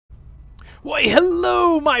Why,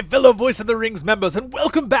 hello, my fellow Voice of the Rings members, and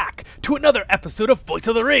welcome back to another episode of Voice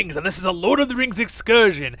of the Rings, and this is a Lord of the Rings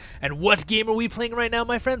Excursion. And what game are we playing right now,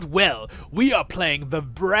 my friends? Well, we are playing the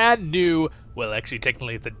brand new, well, actually,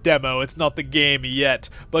 technically it's a demo, it's not the game yet,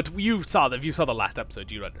 but if you saw the last episode,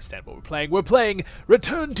 you'd understand what we're playing. We're playing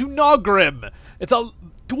Return to Nangrim. It's a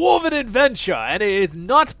dwarven adventure, and it does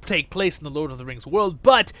not take place in the Lord of the Rings world,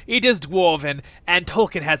 but it is dwarven, and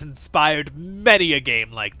Tolkien has inspired many a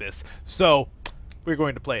game like this. So we're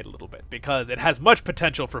going to play it a little bit because it has much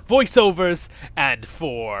potential for voiceovers and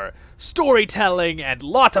for storytelling and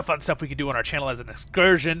lots of fun stuff we can do on our channel as an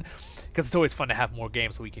excursion, because it's always fun to have more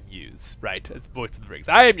games we can use, right, as Voice of the Rings.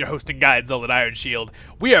 I am your host and guide, Zollin Ironshield.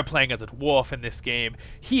 We are playing as a dwarf in this game.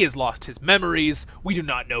 He has lost his memories. We do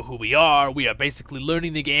not know who we are. We are basically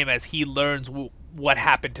learning the game as he learns what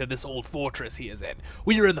happened to this old fortress he is in.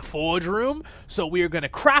 We are in the forge room, so we are going to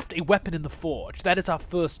craft a weapon in the forge. That is our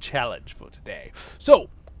first challenge for today. So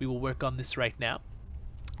we will work on this right now.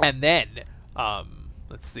 And then,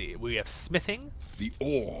 let's see, we have smithing. The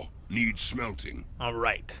ore needs smelting. All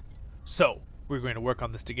right. So, we're going to work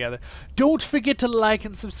on this together. Don't forget to like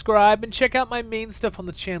and subscribe, and check out my main stuff on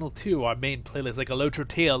the channel too. Our main playlists like a LOTR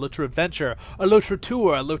Tale, a LOTR Adventure, a LOTR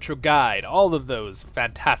Tour, a LOTR Guide. All of those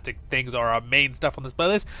fantastic things are our main stuff on this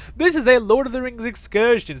playlist. This is a Lord of the Rings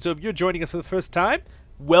excursion, so if you're joining us for the first time,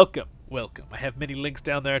 welcome. Welcome. I have many links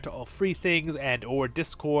down there to all free things and or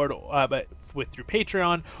Discord, but through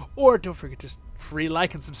Patreon, or don't forget to free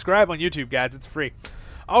like and subscribe on YouTube, guys. It's free.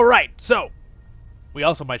 All right, so we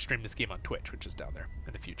also might stream this game on Twitch, which is down there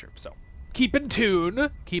in the future. So keep in tune.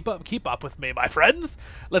 Keep up with me, my friends.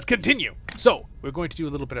 Let's continue. So we're going to do a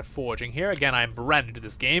little bit of forging here. Again, I'm brand new to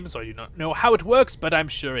this game, so I do not know how it works, but I'm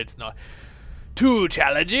sure it's not too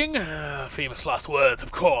challenging. Famous last words,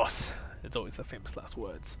 of course. It's always the famous last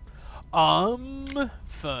words.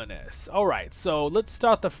 Furnace. All right, so let's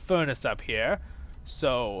start the furnace up here.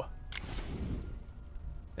 So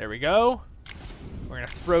there we go. We're going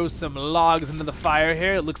to throw some logs into the fire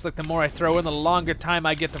here. It looks like the more I throw in, the longer time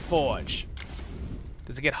I get to forge.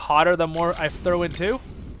 Does it get hotter the more I throw in too?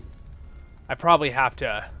 I probably have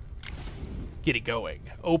to get it going.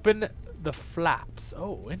 Open the flaps.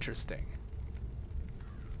 Oh, interesting.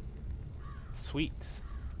 Sweet.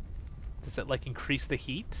 Does it like increase the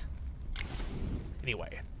heat?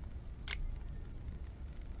 Anyway.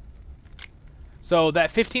 So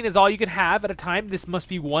that 15 is all you can have at a time. This must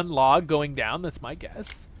be one log going down. That's my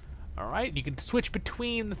guess. All right. You can switch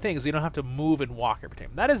between the things. You don't have to move and walk every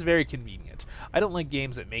time. That is very convenient. I don't like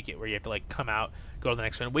games that make it where you have to like come out, go to the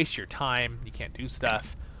next one, waste your time. You can't do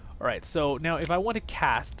stuff. All right. So now if I want to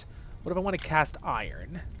cast, what if I want to cast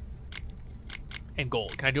iron and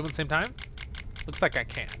gold? Can I do them at the same time? Looks like I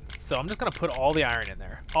can. So I'm just going to put all the iron in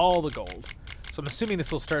there, all the gold. So I'm assuming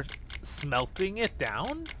this will start smelting it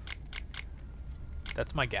down.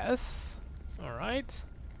 That's my guess. All right.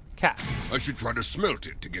 Cast. I should try to smelt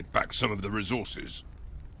it to get back some of the resources.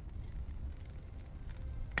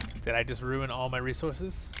 Did I just ruin all my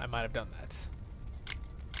resources? I might have done that.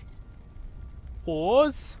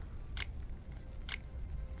 Ores.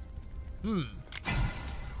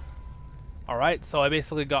 All right, so I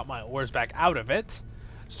basically got my ores back out of it.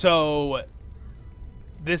 So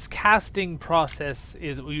this casting process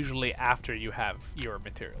is usually after you have your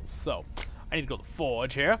materials. So I need to go to the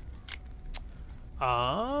forge here.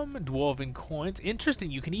 Dwarven coins.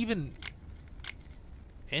 Interesting. You can even...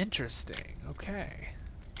 Interesting. Okay.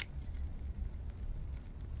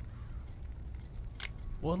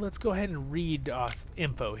 Well, let's go ahead and read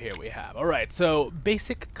info here we have. All right. So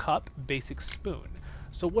basic cup, basic spoon.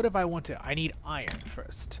 So what if I want to... I need iron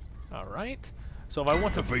first. All right. So if I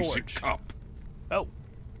want to forge... A basic cup. Oh.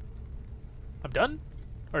 I'm done?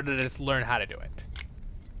 Or did I just learn how to do it?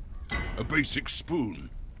 A basic spoon.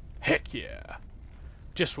 Heck yeah.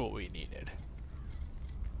 Just what we needed.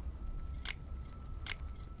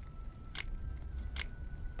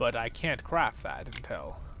 But I can't craft that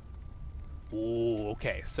until... Ooh,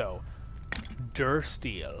 okay, so...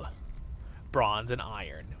 Steel, bronze, and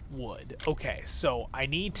iron. Wood. Okay, so I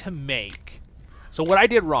need to make... So what I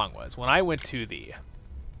did wrong was, when I went to the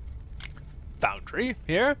foundry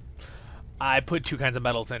here, I put two kinds of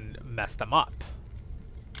metals and messed them up.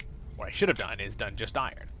 What I should have done is done just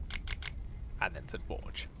iron. And then said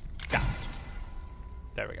forge. Cast.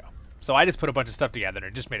 There we go. So I just put a bunch of stuff together and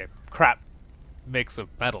it just made a crap mix of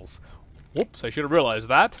metals. Whoops, I should have realized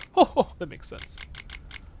that. Oh, that makes sense.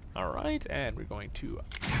 Alright, and we're going to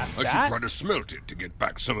cast that. I should try to smelt it to get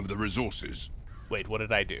back some of the resources. Wait, what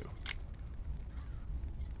did I do?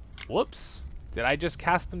 Whoops. Did I just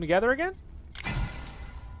cast them together again?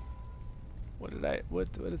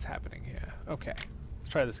 What is happening here? Okay,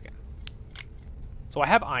 let's try this again. So I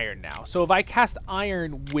have iron now. So if I cast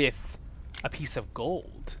iron with a piece of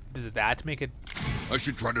gold, does that make it? I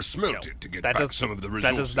should try to smelt it to get back some of the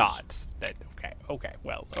resources. That does not. Okay.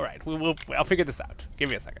 Well, all right. I'll figure this out. Give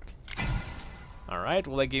me a second. All right.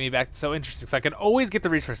 Well, that gave me back. So interesting. So I can always get the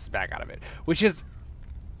resources back out of it, which is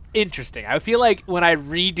interesting. I feel like when I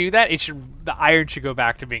redo that, the iron should go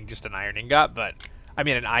back to being just an iron ingot, but I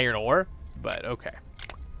mean an iron ore. But okay.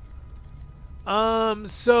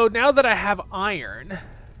 So now that I have iron,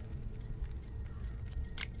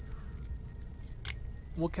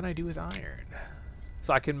 what can I do with iron?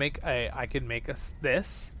 So I can make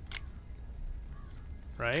this,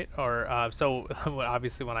 right? Or so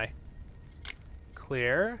obviously when I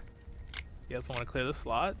clear, yes, I want to clear the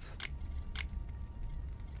slots.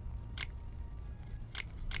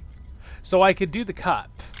 So I could do the cup,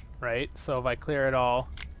 right? So if I clear it all,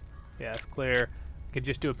 yes, clear. I could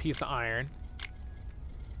just do a piece of iron,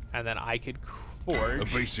 and then I could forge a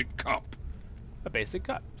basic cup. A basic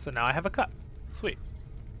cup. So now I have a cup. Sweet.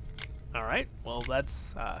 All right. Well,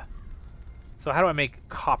 that's. So how do I make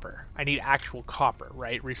copper? I need actual copper,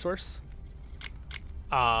 right? Resource.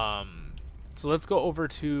 So let's go over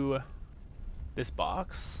to this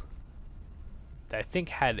box that I think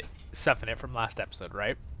had stuff in it from last episode,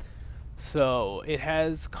 right? So it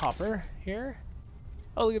has copper here.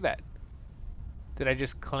 Oh, look at that. Did I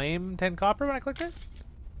just claim 10 copper when I clicked it?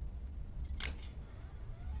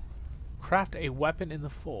 Craft a weapon in the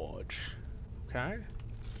forge. Okay.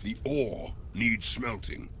 The ore needs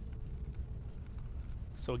smelting.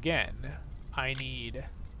 So again, I need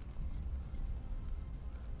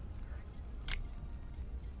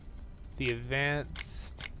the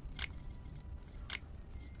advanced.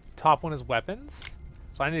 Top one is weapons.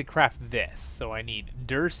 So I need to craft this. So I need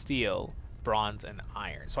steel, bronze, and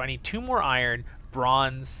iron. So I need 2 more iron,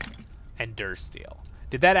 bronze, and steel.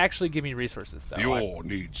 Did that actually give me resources though? The ore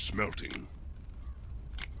needs smelting.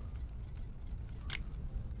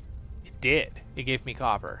 It did. It gave me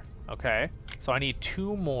copper. Okay. So I need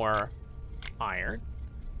 2 more iron.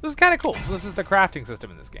 This is kind of cool. So this is the crafting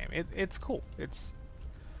system in this game. It's cool. It's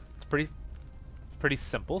pretty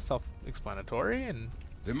simple, self-explanatory, and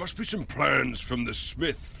there must be some plans from the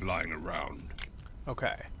smith lying around.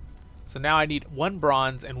 okay. So now I need 1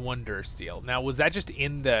 bronze and 1 steel. Now, was that just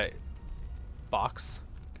in the box?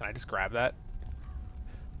 Can I just grab that?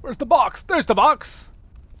 Where's the box? There's the box!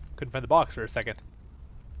 Couldn't find the box for a second.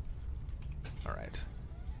 Alright.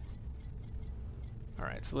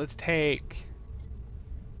 Alright, so let's take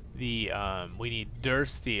the, we need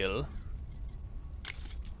steel.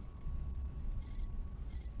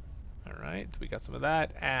 Alright, we got some of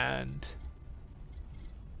that, and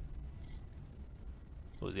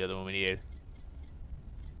what was the other one we needed?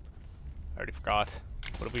 I already forgot.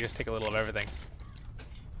 What if we just take a little of everything?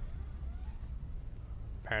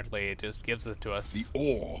 Apparently it just gives it to us. The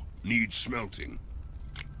ore needs smelting.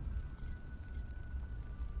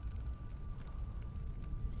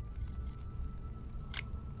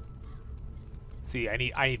 See, I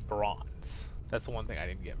need bronze. That's the one thing I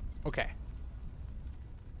didn't get. Okay.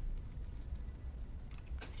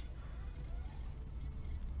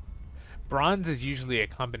 Bronze is usually a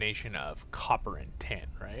combination of copper and tin,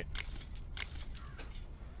 right?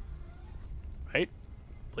 Right?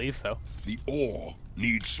 Believe so. The ore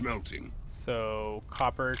needs smelting. So,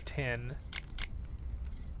 copper, tin,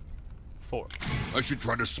 4. I should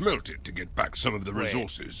try to smelt it to get back some of the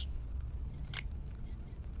resources.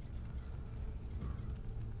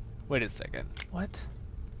 Wait a second. What?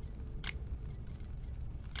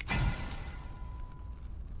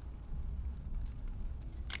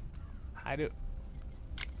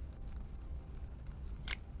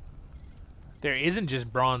 There isn't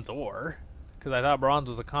just bronze ore, because I thought bronze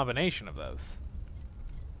was a combination of those.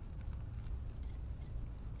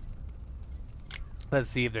 Let's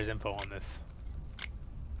see if there's info on this.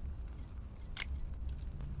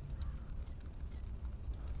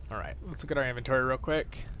 Alright, let's look at our inventory real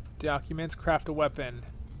quick. Documents, craft a weapon.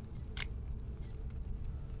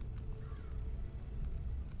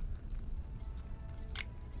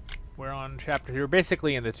 We're on chapter 3. We're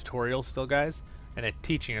basically in the tutorial still, guys, and it's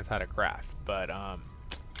teaching us how to craft. But I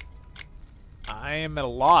am at a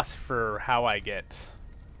loss for how I get.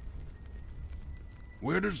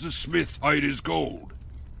 Where does the smith hide his gold?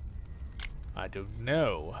 I don't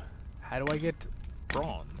know. How do I get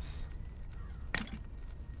bronze?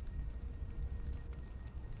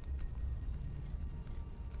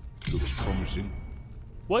 Looks promising.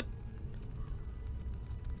 What?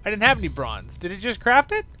 I didn't have any bronze. Did it just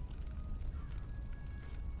craft it?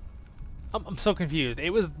 I'm so confused.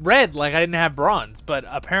 It was red like I didn't have bronze, but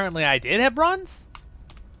apparently I did have bronze?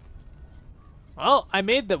 Well, I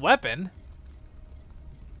made the weapon.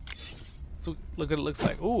 So look what it looks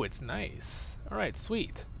like. Ooh, it's nice. Alright,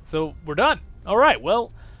 sweet. So we're done. Alright,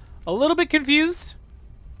 well, a little bit confused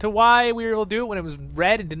to why we were able to do it when it was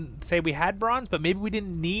red and didn't say we had bronze, but maybe we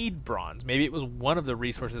didn't need bronze. Maybe it was one of the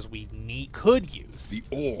resources we could use. The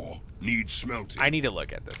ore needs smelting. I need to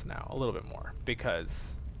look at this now a little bit more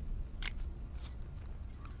because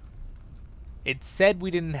it said we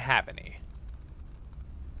didn't have any,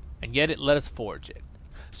 and yet it let us forge it.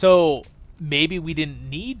 So maybe we didn't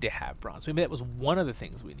need to have bronze. Maybe that was one of the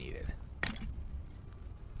things we needed.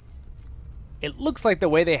 It looks like the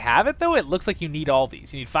way they have it, though, it looks like you need all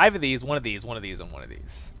these. You need 5 of these, 1 of these, 1 of these, and 1 of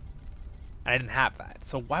these. And I didn't have that,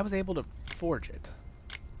 so why was I able to forge it?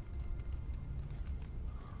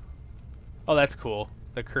 Oh, that's cool.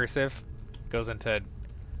 The cursive goes into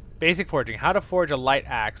basic forging. How to forge a light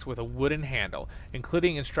axe with a wooden handle,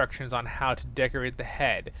 including instructions on how to decorate the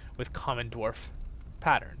head with common dwarf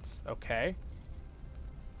patterns. Okay.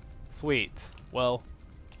 Sweet. Well,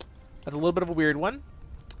 that's a little bit of a weird one.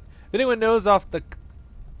 If anyone knows off the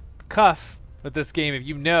cuff with this game, if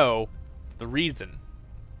you know the reason,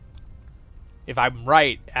 if I'm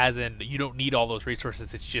right, as in you don't need all those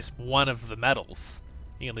resources, it's just one of the metals,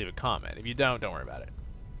 you can leave a comment. If you don't worry about it.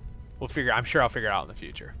 I'm sure I'll figure it out in the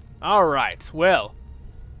future. Alright, well,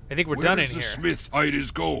 I think we're done in here. Where does the smith hide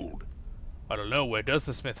his gold? I don't know. Where does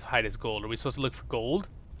the smith hide his gold? Are we supposed to look for gold?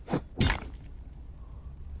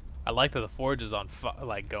 I like that the forge is on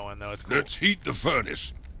going, though. It's cool. Let's heat the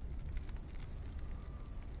furnace.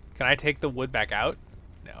 Can I take the wood back out?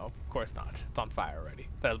 No, of course not. It's on fire already.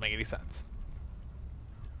 That doesn't make any sense.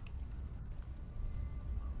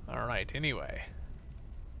 Alright, anyway.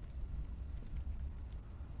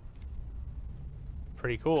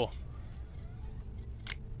 Pretty cool.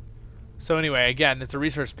 So anyway, again, it's a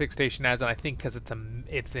resource pick station, as in I think because it's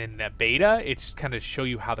in beta, it's just kind of show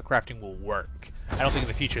you how the crafting will work. I don't think in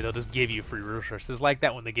the future they'll just give you free resources like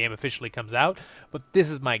that when the game officially comes out, but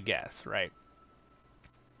this is my guess, right?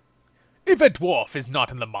 If a dwarf is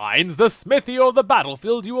not in the mines, the smithy, or the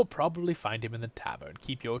battlefield, you will probably find him in the tavern.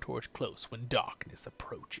 Keep your torch close when darkness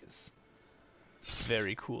approaches.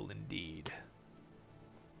 Very cool indeed.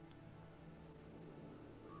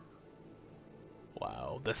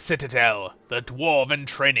 Wow, the Citadel, the Dwarven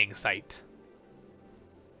training site.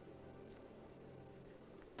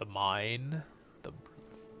 The mine,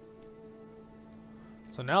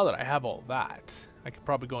 So now that I have all that, I could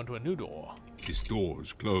probably go into a new door. This door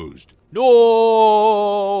is closed.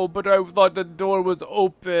 No, but I thought the door was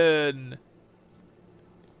open.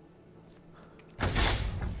 So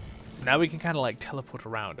now we can kind of like teleport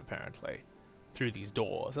around, apparently, through these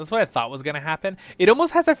doors. That's what I thought was gonna happen. It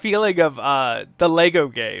almost has a feeling of the Lego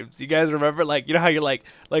games. You guys remember, like, you know how you're like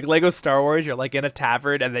Lego Star Wars, you're like in a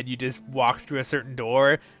tavern and then you just walk through a certain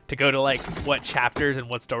door to go to like what chapters and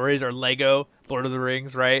what stories, or Lego Lord of the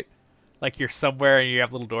Rings, right? Like you're somewhere and you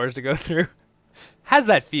have little doors to go through. Has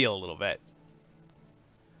that feel a little bit.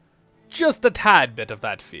 Just a tad bit of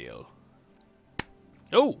that feel.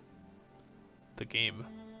 Oh! The game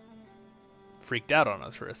freaked out on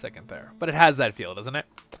us for a second there. But it has that feel, doesn't it?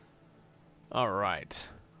 Alright.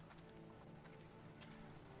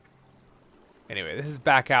 Anyway, this is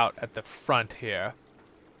back out at the front here.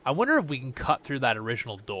 I wonder if we can cut through that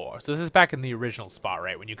original door. So this is back in the original spot,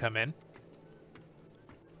 right, when you come in?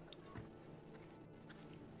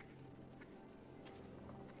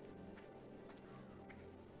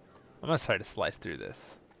 I'm gonna try to slice through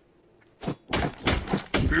this.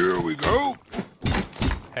 Here we go.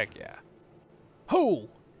 Heck yeah. Ho!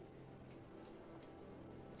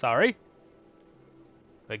 Sorry?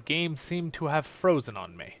 The game seemed to have frozen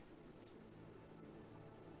on me.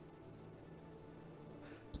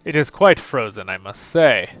 It is quite frozen, I must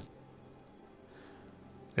say.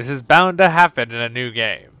 This is bound to happen in a new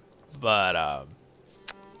game. But,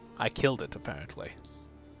 I killed it, apparently.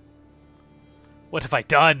 What have I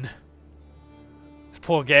done? This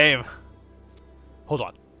poor game. Hold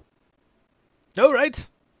on. Alright.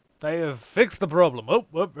 I have fixed the problem. Oh,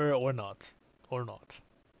 or not. Or not.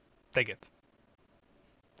 Take it.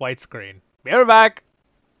 White screen. Be right back.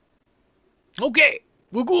 Okay.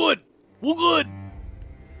 We're good. We're good.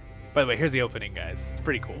 By the way, here's the opening, guys. It's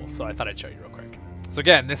pretty cool, so I thought I'd show you real quick. So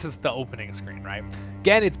again, this is the opening screen, right?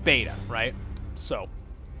 Again, it's beta, right? So,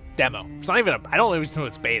 demo. It's not even I don't even know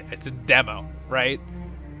it's beta. It's a demo, right?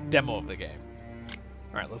 Demo of the game.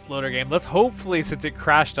 Alright, let's load our game. Let's hopefully, since it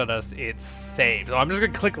crashed on us, it's saved. So I'm just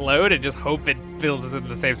going to click load and just hope it fills us in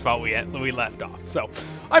the same spot we left off. So,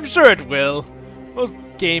 I'm sure it will. Most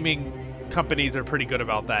gaming companies are pretty good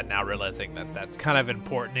about that now, realizing that that's kind of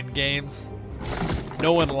important in games.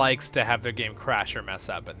 No one likes to have their game crash or mess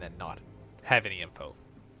up and then not have any info.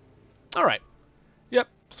 Alright. Yep,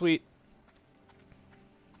 sweet.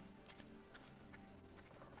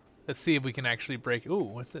 Let's see if we can actually break... Ooh,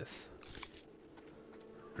 what's this?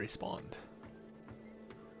 Respawned.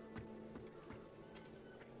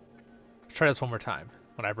 Let's try this one more time.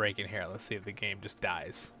 When I break in here, let's see if the game just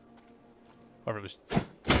dies. Or if it was...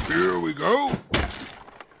 Here we go.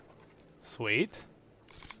 Sweet.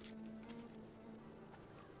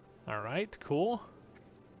 Alright, cool.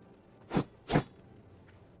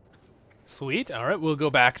 Sweet. Alright, we'll go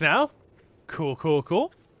back now. Cool, cool,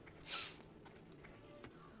 cool.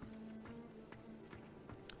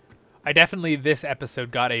 I definitely, this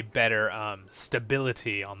episode, got a better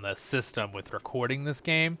stability on the system with recording this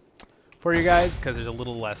game for you guys, because there's a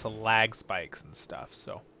little less lag spikes and stuff,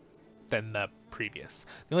 so, than the previous.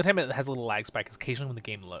 The only time it has a little lag spike is occasionally when the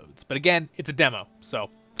game loads. But again, it's a demo, so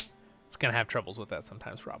it's going to have troubles with that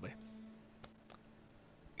sometimes, probably.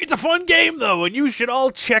 It's a fun game, though, and you should all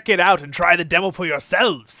check it out and try the demo for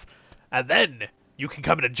yourselves. And then you can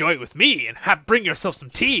come and enjoy it with me and bring yourself some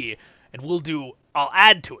tea, and I'll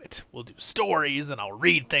add to it. We'll do stories, and I'll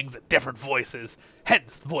read things in different voices,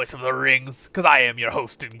 hence the voice of the rings, because I am your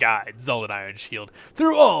host and guide, Zollin Ironshield,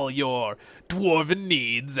 through all your dwarven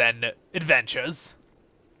needs and adventures.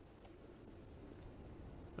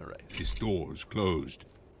 Alright. This door's closed.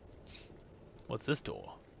 What's this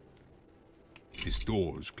door? This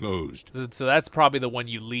door's closed. So that's probably the one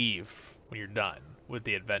you leave when you're done with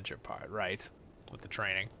the adventure part, right? With the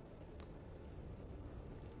training.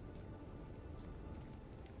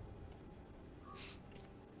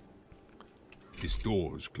 This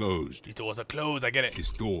door's closed. These doors are closed, I get it.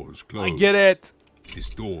 This door's closed. I get it.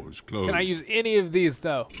 This door's closed. Can I use any of these,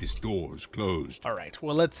 though? This door's closed. Alright,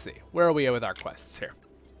 well, let's see. Where are we at with our quests here?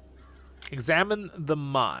 Examine the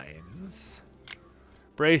mines.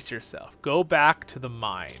 Brace yourself. Go back to the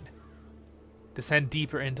mine. Descend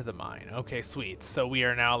deeper into the mine. Okay, sweet. So we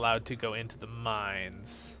are now allowed to go into the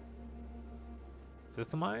mines. Is this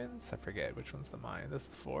the mines? I forget which one's the mine. This is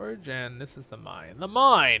the forge, and this is the mine. The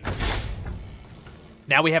mine!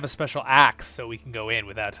 Now we have a special axe, so we can go in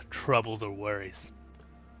without troubles or worries.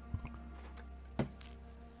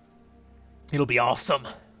 It'll be awesome.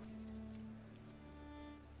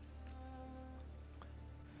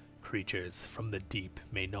 Creatures from the deep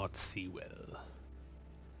may not see well,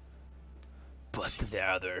 but their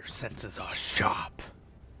other senses are sharp.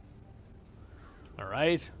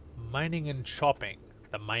 Alright, mining and chopping,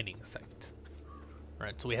 the mining site.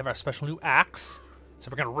 Alright, so we have our special new axe. So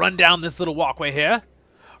we're gonna run down this little walkway here.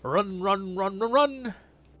 Run, run, run, run, run.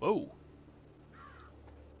 Whoa.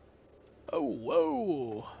 Oh,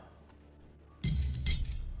 whoa.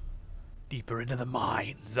 Deeper into the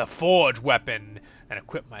mines, a forge weapon, and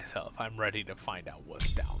equip myself. I'm ready to find out what's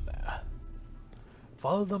down there.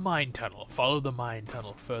 Follow the mine tunnel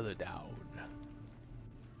further down.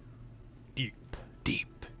 Deep,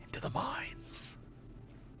 deep into the mines.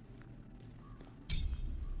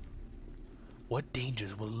 What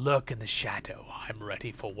dangers will lurk in the shadow? I'm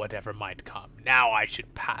ready for whatever might come. Now I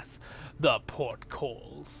should pass the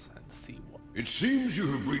portcullis and see what... It seems you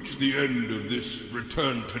have reached the end of this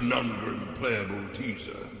Return to Nangrim playable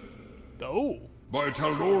teaser. Oh. By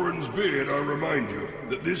Taldoran's beard, I remind you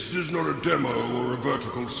that this is not a demo or a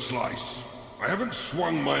vertical slice. I haven't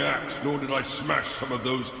swung my axe, nor did I smash some of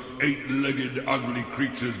those 8-legged ugly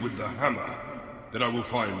creatures with the hammer that I will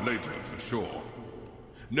find later for sure.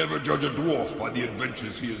 Never judge a dwarf by the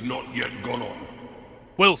adventures he has not yet gone on.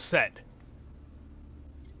 Well said.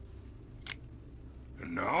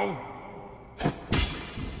 And now?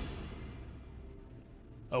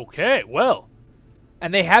 Okay, well.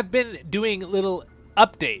 And they have been doing little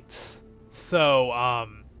updates. So,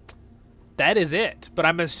 that is it. But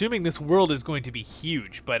I'm assuming this world is going to be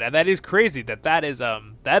huge. But that is crazy that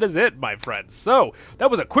is it, my friends. So, that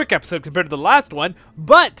was a quick episode compared to the last one.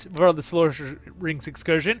 But, for the Lord of the Rings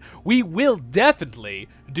Excursion, we will definitely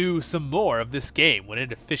do some more of this game when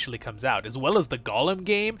it officially comes out. As well as the Golem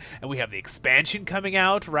game. And we have the expansion coming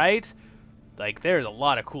out, right? Like, there's a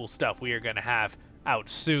lot of cool stuff we are going to have out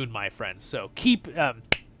soon, my friends. So, keep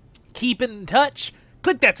in touch.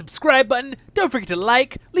 Click that subscribe button. Don't forget to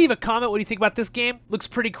like. Leave a comment. What do you think about this game? Looks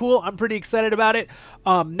pretty cool. I'm pretty excited about it.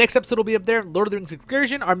 Next episode will be up there. Lord of the Rings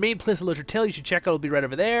Excursion. Our main place of LOTR Tale. You should check out. It'll be right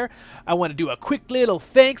over there. I want to do a quick little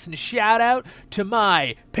thanks and shout out to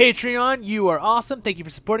my Patreon. You are awesome. Thank you for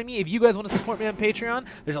supporting me. If you guys want to support me on Patreon,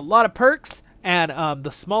 there's a lot of perks. And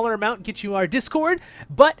the smaller amount gets you our Discord.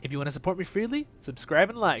 But if you want to support me freely, subscribe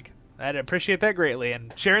and like. I'd appreciate that greatly,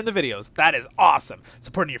 and sharing the videos. That is awesome.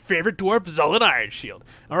 Supporting your favorite dwarf, Zollin Ironshield.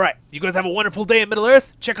 Alright, you guys have a wonderful day in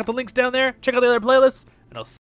Middle-earth. Check out the links down there. Check out the other playlists, and I'll see